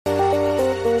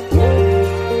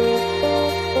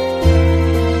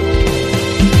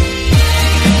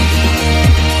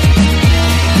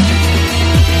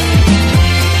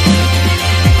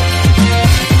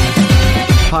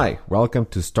welcome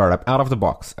to Startup Out of the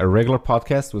Box, a regular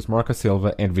podcast with Marco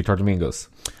Silva and Vitor Domingos.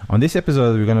 On this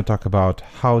episode, we're going to talk about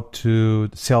how to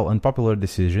sell unpopular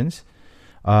decisions.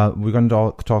 We're going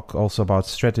to talk also about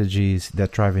strategies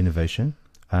that drive innovation,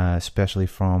 especially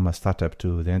from a startup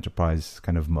to the enterprise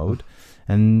kind of mode.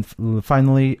 And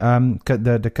finally,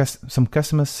 some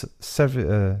customer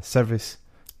service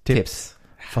tips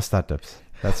for startups.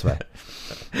 That's right.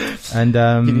 And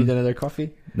you need another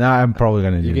coffee? No, I'm probably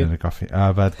going to need another coffee,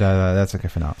 but that's okay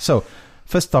for now. So,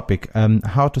 first topic,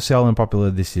 how to sell unpopular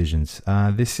decisions.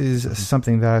 This is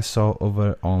something that I saw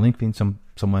over on LinkedIn.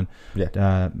 Someone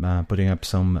putting up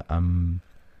some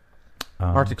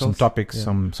articles, some topics,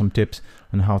 some tips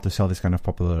on how to sell this kind of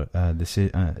popular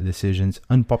decisions,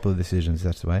 unpopular decisions.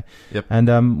 That's the way. Yep.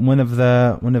 And one of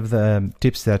the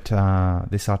tips that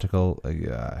this article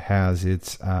has,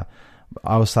 it's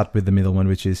I will start with the middle one,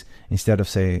 which is instead of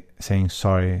saying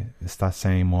sorry, start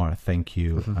saying more thank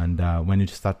you. Mm-hmm. And when you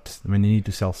need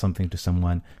to sell something to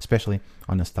someone, especially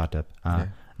on a startup,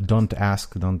 don't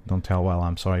tell, well,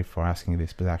 I'm sorry for asking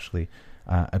this, but actually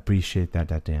appreciate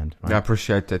that at the end. Right? I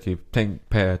appreciate that you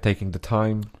taking the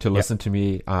time to listen to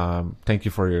me. Thank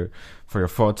you for your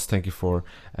thoughts. Thank you for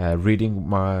reading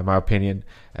my opinion.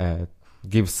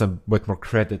 Give some bit more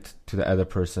credit to the other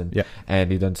person,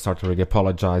 and you don't start already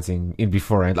apologizing in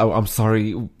beforehand. Oh, I'm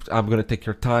sorry, I'm going to take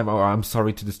your time, or I'm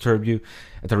sorry to disturb you.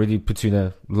 It already puts you in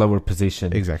a lower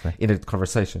position in a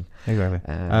conversation. Exactly.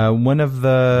 One of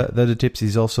the tips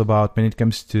is also about when it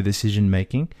comes to decision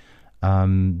making,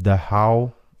 the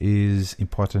how is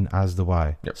important as the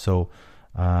why. Yep. So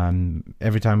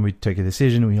every time we take a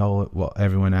decision,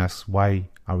 everyone asks, why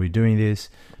are we doing this?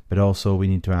 But also we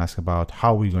need to ask about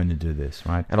how we're going to do this,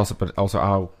 right? And also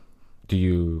how do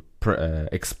you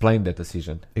explain that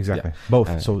decision? Exactly. Both.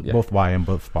 Both why and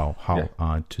both how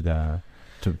to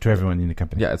everyone in the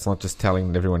company. Yeah, it's not just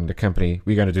telling everyone in the company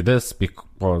we're going to do this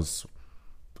because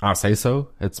I say so.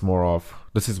 It's more of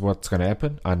this is what's going to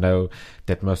happen. I know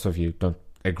that most of you don't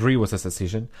agree with this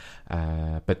decision,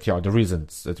 but the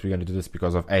reasons that we're going to do this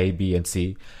because of A, B, and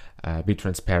C. Be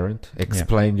transparent,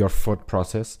 explain your thought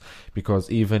process,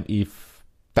 because even if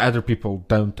the other people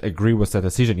don't agree with that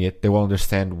decision yet, they will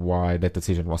understand why that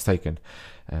decision was taken.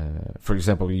 For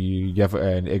example, you have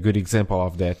a good example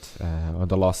of that on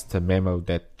the last memo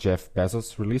that Jeff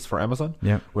Bezos released for Amazon,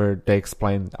 where they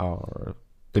explained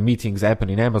the meetings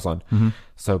happen in Amazon. Mm-hmm.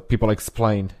 So people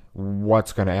explained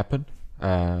what's going to happen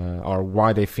or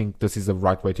why they think this is the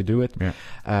right way to do it.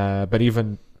 Yeah. But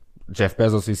even Jeff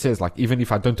Bezos, he says, even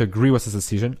if I don't agree with his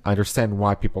decision, I understand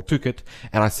why people took it,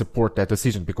 and I support that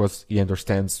decision because he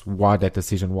understands why that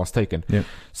decision was taken. Yeah.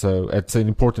 So it's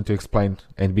important to explain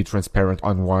and be transparent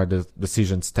on why the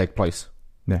decisions take place.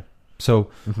 Yeah. So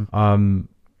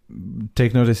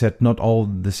take notice that not all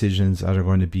decisions are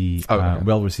going to be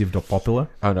well received or popular.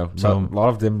 Oh no, so a lot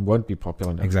of them won't be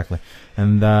popular now. Exactly.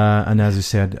 And as you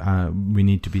said, we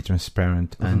need to be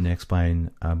transparent and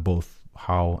explain both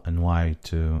how and why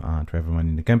to everyone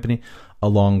in the company,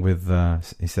 along with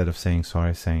instead of saying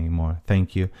sorry, saying more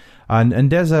thank you.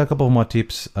 And there's a couple more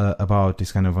tips about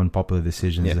this kind of unpopular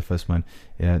decisions. The first one,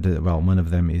 one of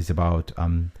them is about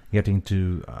getting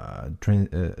to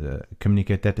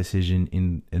communicate that decision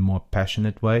in a more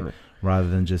passionate way, rather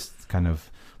than just kind of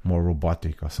more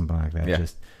robotic or something like that.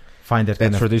 Just find that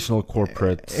kind traditional of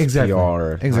corporate PR.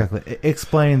 Exactly.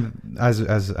 Explain as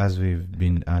we've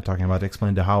been talking about.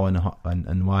 Explain the how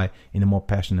and why in a more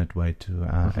passionate way to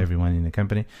everyone in the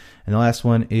company. And the last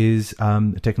one is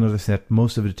take notice that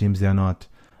most of the teams they're not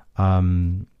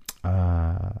the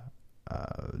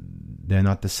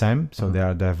same, so they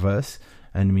are diverse,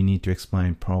 and we need to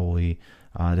explain probably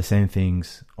the same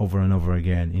things over and over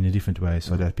again in a different way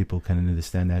so that people can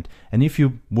understand that. And if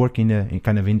you work in a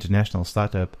kind of international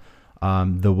startup,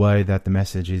 the way that the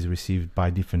message is received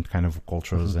by different kind of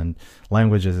cultures and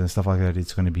languages and stuff like that,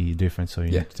 it's going to be different. So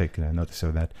you need to take notice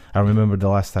of that. I remember the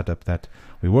last startup that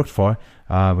we worked for,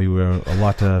 we were a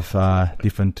lot of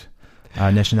different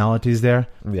nationalities there,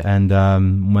 and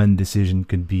one decision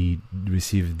could be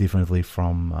received differently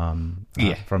from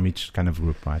each kind of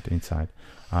group right inside.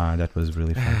 That was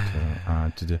really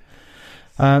fun to do.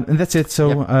 And that's it.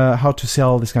 So how to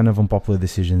sell this kind of unpopular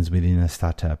decisions within a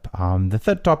startup. The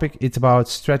third topic, it's about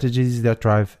strategies that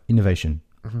drive innovation.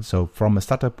 Mm-hmm. So from a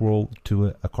startup world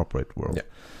to a corporate world. Yeah.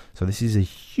 So this is a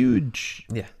huge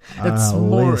it's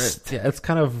more list. It's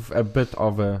kind of a bit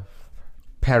of a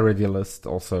parody list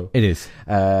also. It is.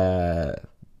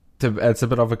 It's a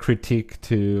bit of a critique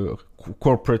to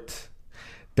corporate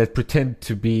that pretend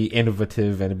to be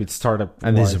innovative and a bit startup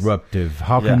and disruptive.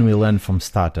 How can we learn from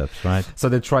startups, right? So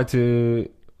they try to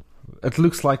it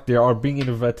looks like they are being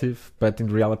innovative, but in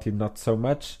reality, not so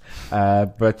much.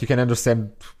 But you can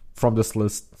understand from this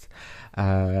list.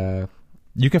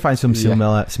 You can find some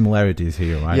similarities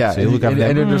here, right? Yeah, so you look at them,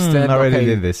 and understand. I already Okay,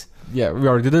 did this. Yeah, we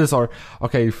already did this, or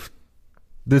okay,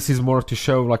 this is more to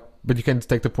show, like, but you can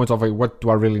take the point of, like, what do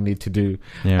I really need to do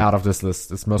out of this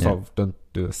list? It's most of don't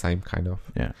do the same kind of.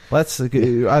 Yeah, let's. I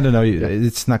don't know.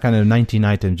 It's not kind of 19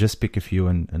 items. Just pick a few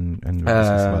and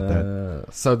discuss about that.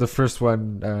 So the first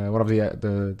one, one of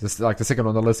the second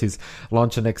on the list is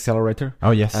launch an accelerator.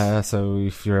 Oh yes. So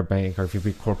if you're a bank or if you're a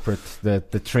big corporate, the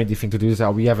trendy thing to do is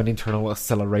we have an internal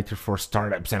accelerator for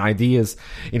startups and ideas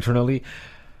internally.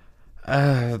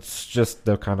 It's just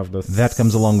the kind of that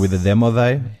comes along with the demo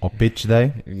day or pitch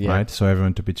day, yeah. right? So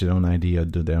everyone to pitch their own idea,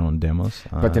 do their own demos.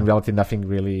 But in reality, nothing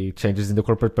really changes in the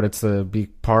corporate. But it's a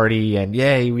big party, and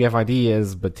yay, we have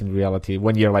ideas. But in reality,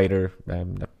 1 year later,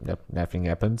 nothing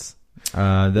happens.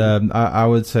 I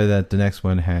would say that the next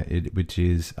one, which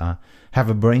is have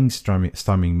a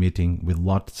brainstorming meeting with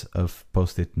lots of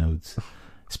post-it notes.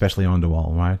 Especially on the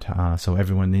wall, right? So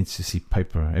everyone needs to see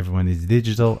paper. Everyone is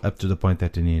digital up to the point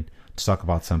that they need to talk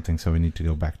about something. So we need to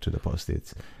go back to the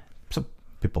post-its. So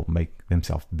people make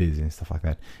themselves busy and stuff like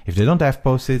that. If they don't have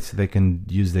post-its, they can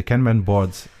use the Kanban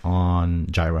boards on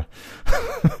Jira.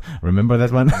 Remember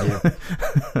that one? Yeah.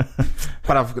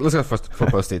 But let's go first for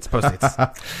post-its.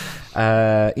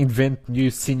 Invent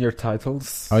new senior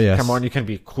titles. Oh yes. Come on, you can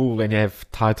be cool and you have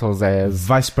titles as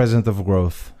Vice President of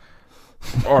Growth.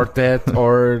 Or that,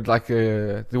 or like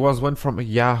there was one from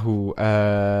Yahoo,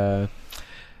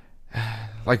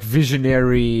 like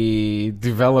visionary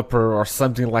developer or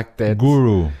something like that.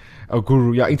 Guru. A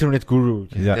guru, yeah, internet guru.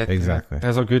 Yeah, exactly.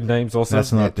 Has a good names also.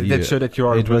 That's not that show that you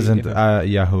are. It wasn't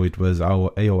Yahoo. It was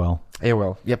AOL.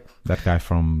 AOL. Yep. That guy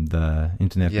from the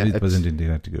internet. Yeah, it wasn't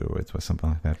Internet Guru. It was something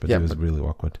like that. But it was really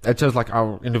awkward. It shows like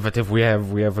how innovative we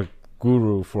have. We have a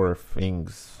guru for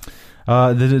things.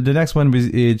 The next one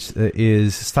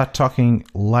is start talking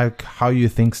like how you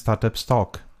think startups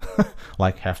talk.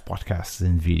 Like have podcasts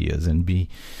and videos and be...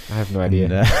 I have no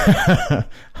idea.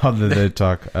 How do they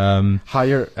talk?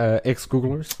 Hire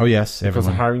ex-Googlers. Oh, yes. Because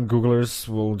everyone. hiring Googlers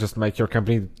will just make your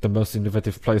company the most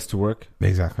innovative place to work.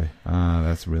 Exactly.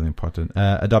 That's really important.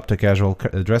 Adopt a casual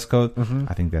dress code. Mm-hmm.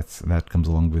 I think that comes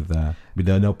along with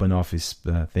an open office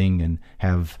thing, and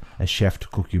have a chef to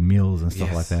cook you meals and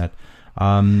stuff like that.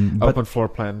 Open floor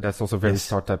plan. That's also very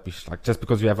startup-ish. Like, just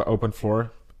because you have an open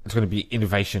floor, it's going to be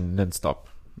innovation non-stop.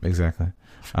 Exactly.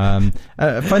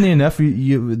 Funny enough,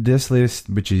 this list,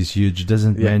 which is huge,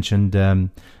 doesn't mention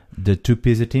the two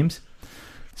pizza teams.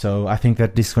 So I think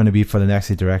that this is going to be for the next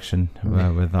iteration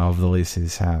with all of the lists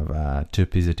is have two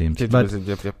pizza teams.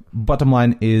 Bottom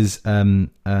line is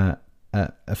a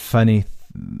funny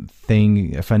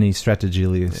thing, a funny strategy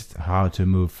list, how to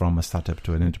move from a startup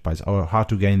to an enterprise, or how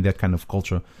to gain that kind of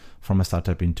culture from a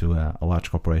startup into a large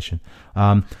corporation.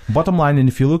 Bottom line, and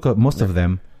if you look at most of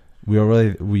them,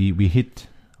 we hit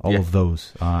all of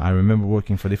those. I remember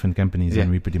working for different companies, and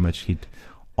we pretty much hit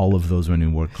all of those when we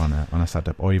work on a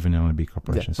startup or even on a big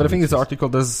corporation. But I think this article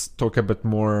does talk a bit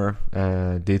more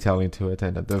detail into it,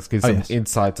 and it does give some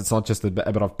insights. It's not just a bit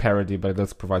of parody, but it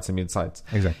does provide some insights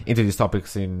into these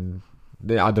topics in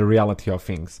the reality of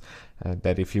things.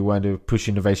 That if you want to push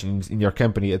innovation in your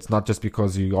company, it's not just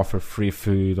because you offer free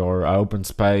food or open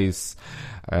space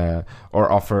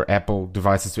or offer Apple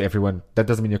devices to everyone. That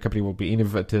doesn't mean your company will be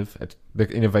innovative. The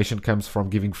innovation comes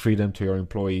from giving freedom to your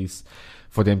employees,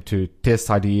 for them to test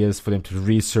ideas, for them to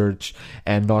research,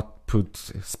 and not put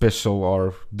special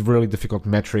or really difficult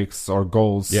metrics or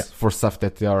goals for stuff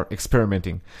that they are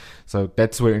experimenting. So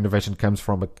that's where innovation comes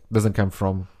from. It doesn't come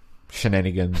from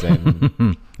shenanigans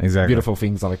and beautiful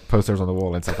things like posters on the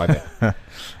wall and stuff like that.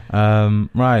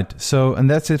 Right. So, and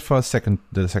that's it for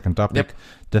the second topic.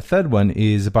 The third one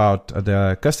is about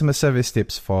the customer service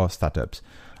tips for startups.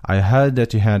 I heard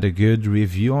that you had a good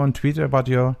review on Twitter about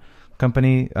your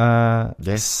company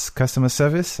customer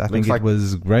service. I think it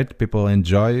was great. People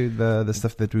enjoy the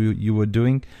stuff that you were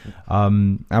doing.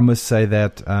 I must say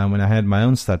that when I had my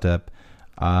own startup,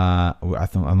 I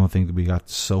don't think we got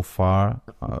so far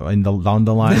down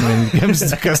the line when it comes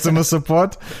to customer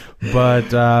support,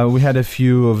 but we had a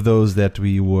few of those that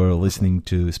we were listening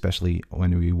to, especially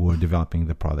when we were developing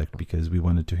the product, because we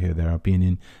wanted to hear their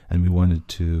opinion and we wanted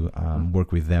to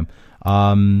work with them.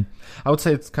 I would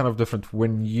say it's kind of different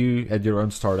when you had your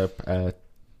own startup.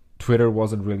 Twitter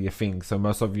wasn't really a thing, so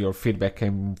most of your feedback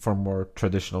came from more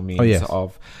traditional means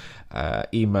of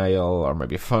email or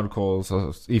maybe phone calls,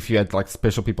 or if you had like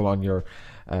special people on your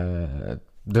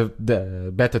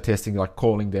the beta testing, like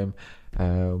calling them.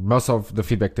 Most of the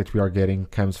feedback that we are getting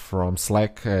comes from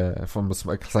Slack, from the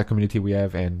Slack community we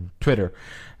have, and Twitter.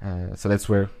 So that's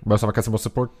where most of our customer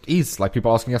support is. Like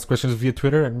people asking us questions via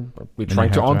Twitter, and we're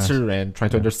trying to answer and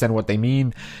trying to understand what they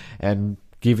mean, and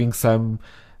giving some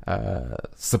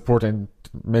support and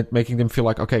making them feel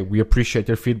like, okay, we appreciate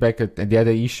their feedback and they had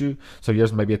an issue, so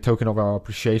here's maybe a token of our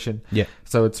appreciation. Yeah.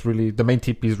 So it's really, the main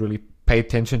tip is really pay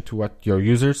attention to what your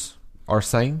users are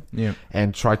saying,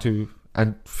 and try to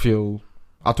feel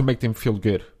how to make them feel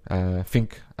good.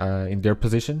 Think in their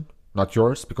position, not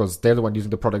yours, because they're the one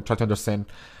using the product. Try to understand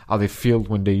how they feel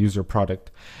when they use your product,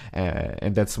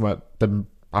 and that's what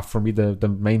for me the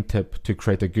main tip to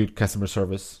create a good customer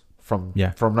service from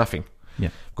nothing. Yeah,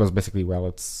 because basically,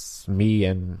 it's me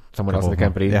and someone else in the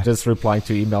company just replying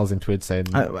to emails and tweets,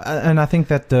 and I think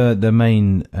that the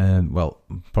main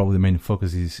probably the main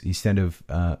focus is, instead of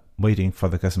waiting for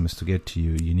the customers to get to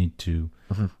you, you need to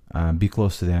be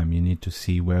close to them. You need to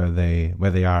see where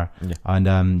they are,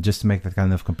 and just to make that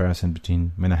kind of comparison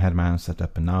between when I had my own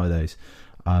setup and nowadays.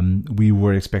 We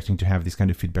were expecting to have this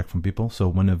kind of feedback from people. So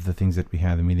one of the things that we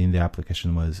had within the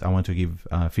application was, I want to give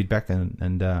feedback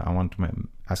and I want to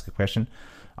ask a question.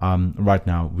 Right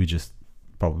now, we just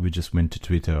went to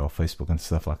Twitter or Facebook and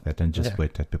stuff like that, and just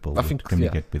wait that people will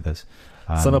communicate with us.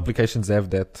 Some applications have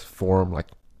that form, like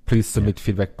please submit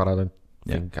feedback, but I don't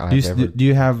think I have. Do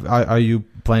you have? Are you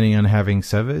planning on having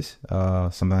surveys,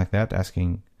 something like that,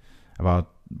 asking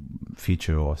about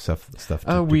feature or stuff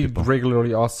to we people?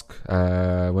 Regularly ask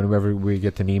whenever we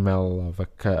get an email of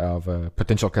a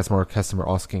potential customer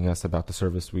asking us about the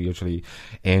service. We usually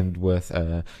end with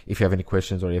if you have any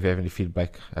questions or if you have any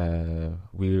feedback,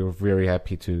 we're very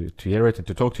happy to hear it and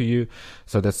to talk to you.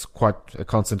 So that's quite a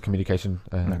constant communication,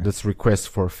 this request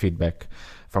for feedback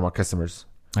from our customers.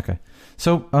 Okay,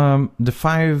 so the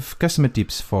 5 customer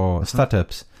tips for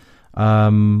startups.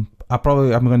 I'm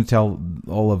going to tell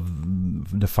all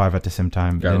of the 5 at the same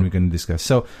time, then we're going to discuss.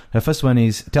 So the first one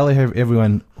is, tell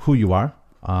everyone who you are.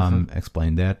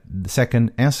 Explain that. The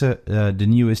second, answer the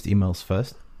newest emails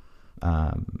first,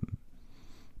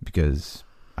 because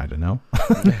I don't know.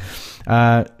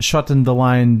 Shorten the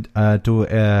line to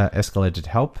escalated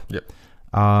help. Yep.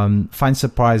 Find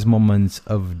surprise moments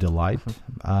of delight.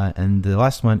 And the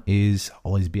last one is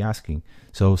always be asking.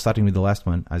 So starting with the last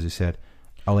one, as you said,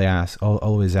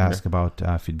 always ask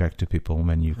about feedback to people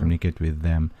when you communicate with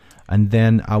them. And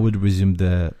then I would resume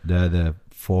the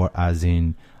 4, as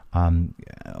in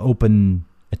open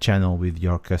a channel with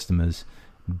your customers.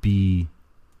 Be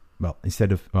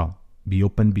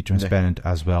open, be transparent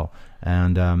as well,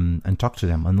 and talk to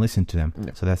them and listen to them.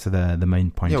 So that's the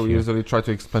main point. We usually try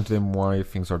to explain to them why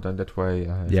things are done that way.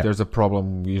 If there's a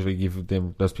problem, we usually give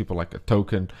those people like a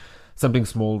token, something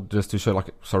small, just to show, like,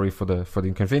 sorry for the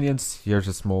inconvenience. Here's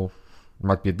a small,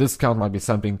 might be a discount, might be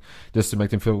something, just to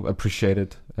make them feel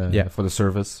appreciated for the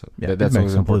service. That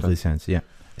makes completely sense. Yeah,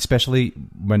 especially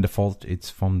when the fault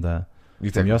it's from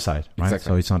your side, right? Exactly.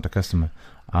 So it's not the customer,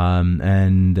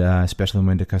 and especially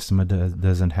when the customer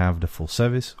doesn't have the full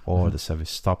service or the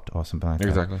service stopped or something like that.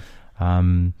 Exactly.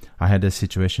 I had a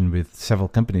situation with several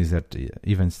companies, that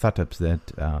even startups, that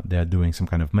they are doing some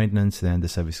kind of maintenance, then the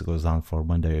service goes down for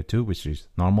 1 day or 2, which is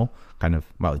normal. It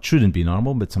shouldn't be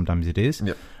normal, but sometimes it is.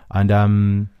 Yep.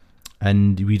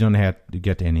 And we don't have to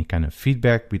get any kind of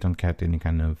feedback. We don't get any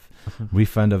kind of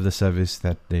refund of the service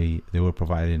that they were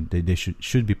providing. They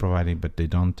should be providing, but they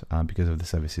don't, because of the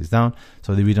service is down.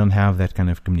 So we don't have that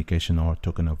kind of communication or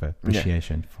token of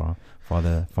appreciation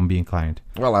from being client.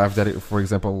 Well, I have that, for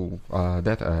example, in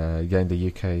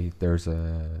the UK, there's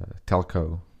a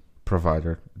telco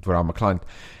provider where I'm a client,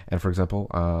 and for example,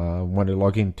 when I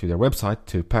log into their website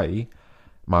to pay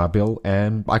my bill,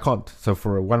 and I can't. So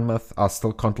for 1 month, I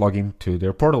still can't log into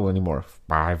their portal anymore.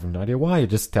 I have no idea why.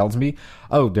 It just tells me,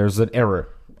 oh, there's an error.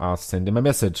 I'll send them a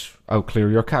message. Oh, clear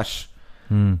your cache.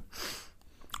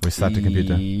 Restart the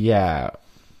computer. Yeah.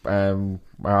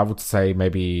 I would say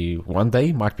maybe 1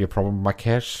 day might be a problem with my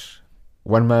cache.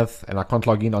 1 month, and I can't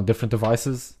log in on different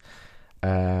devices.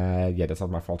 That's not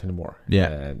my fault anymore.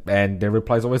 Yeah. And their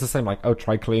reply is always the same, like, oh,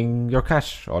 try clearing your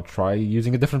cache or try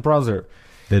using a different browser.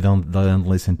 They don't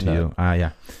listen to you.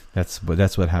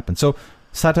 That's what happens. So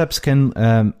startups can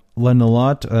learn a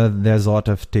lot. There's a lot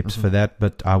of tips for that,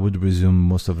 but I would resume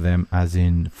most of them as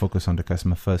in focus on the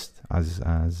customer first, as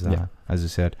you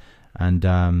said, and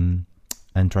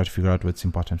try to figure out what's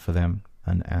important for them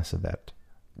and answer that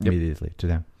immediately to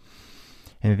them.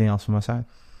 Anything else from my side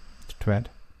to add?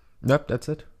 Nope, that's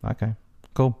it. Okay,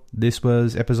 cool. This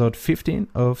was episode 15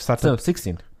 of Startup. No,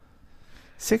 16.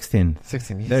 16.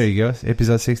 16 years. There you go.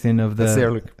 Episode 16 of the... That's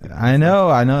there, look. I know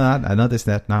that. I noticed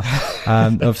that now.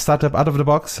 Of Startup Out of the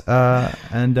Box.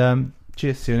 And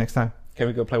cheers. See you next time. Can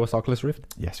we go play with Oculus Rift?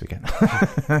 Yes, we can.